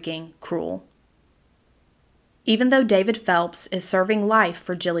freaking cruel. Even though David Phelps is serving life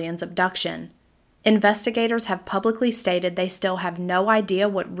for Jillian's abduction, investigators have publicly stated they still have no idea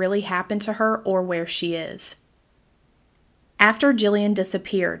what really happened to her or where she is. After Jillian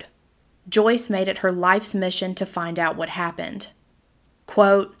disappeared, Joyce made it her life's mission to find out what happened.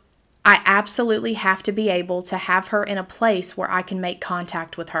 Quote, "I absolutely have to be able to have her in a place where I can make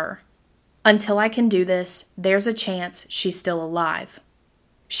contact with her. Until I can do this, there's a chance she's still alive.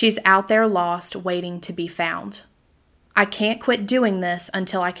 She's out there lost, waiting to be found. I can't quit doing this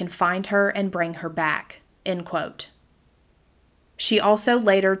until I can find her and bring her back." End quote. She also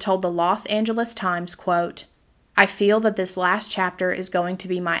later told the Los Angeles Times, quote, "I feel that this last chapter is going to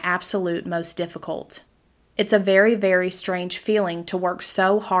be my absolute most difficult. It's a very, very strange feeling to work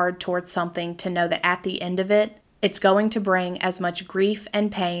so hard towards something to know that at the end of it, it's going to bring as much grief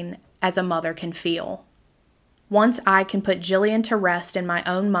and pain as a mother can feel. Once I can put Jillian to rest in my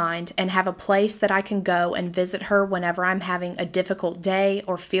own mind and have a place that I can go and visit her whenever I'm having a difficult day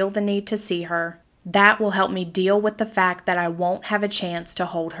or feel the need to see her, that will help me deal with the fact that I won't have a chance to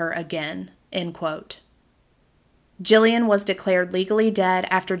hold her again." End quote. Jillian was declared legally dead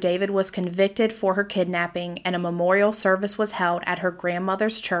after David was convicted for her kidnapping, and a memorial service was held at her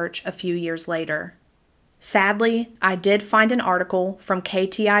grandmother's church a few years later. Sadly, I did find an article from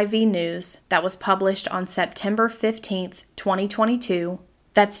KTIV News that was published on September 15th, 2022,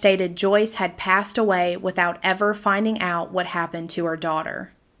 that stated Joyce had passed away without ever finding out what happened to her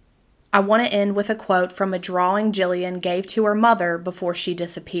daughter. I want to end with a quote from a drawing Jillian gave to her mother before she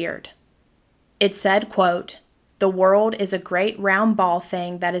disappeared. It said, quote, "The world is a great round ball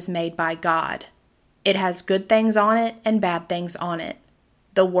thing that is made by God. It has good things on it and bad things on it.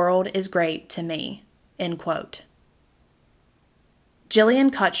 The world is great to me." End quote. Jillian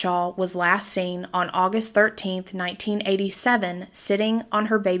Cutshall was last seen on August 13th, 1987, sitting on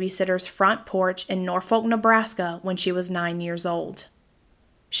her babysitter's front porch in Norfolk, Nebraska when she was 9 years old.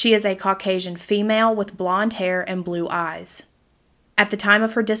 She is a Caucasian female with blonde hair and blue eyes. At the time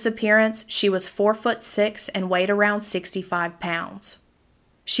of her disappearance, she was 4'6" and weighed around 65 pounds.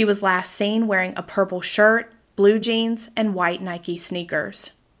 She was last seen wearing a purple shirt, blue jeans, and white Nike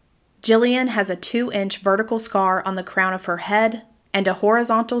sneakers. Jillian has a 2-inch vertical scar on the crown of her head and a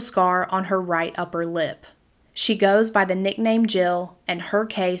horizontal scar on her right upper lip. She goes by the nickname Jill, and her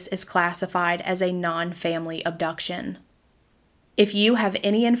case is classified as a non-family abduction. If you have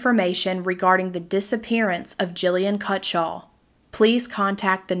any information regarding the disappearance of Jillian Cutshall, please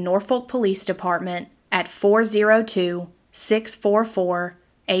contact the Norfolk Police Department at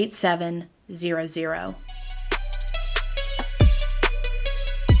 402-644-8700.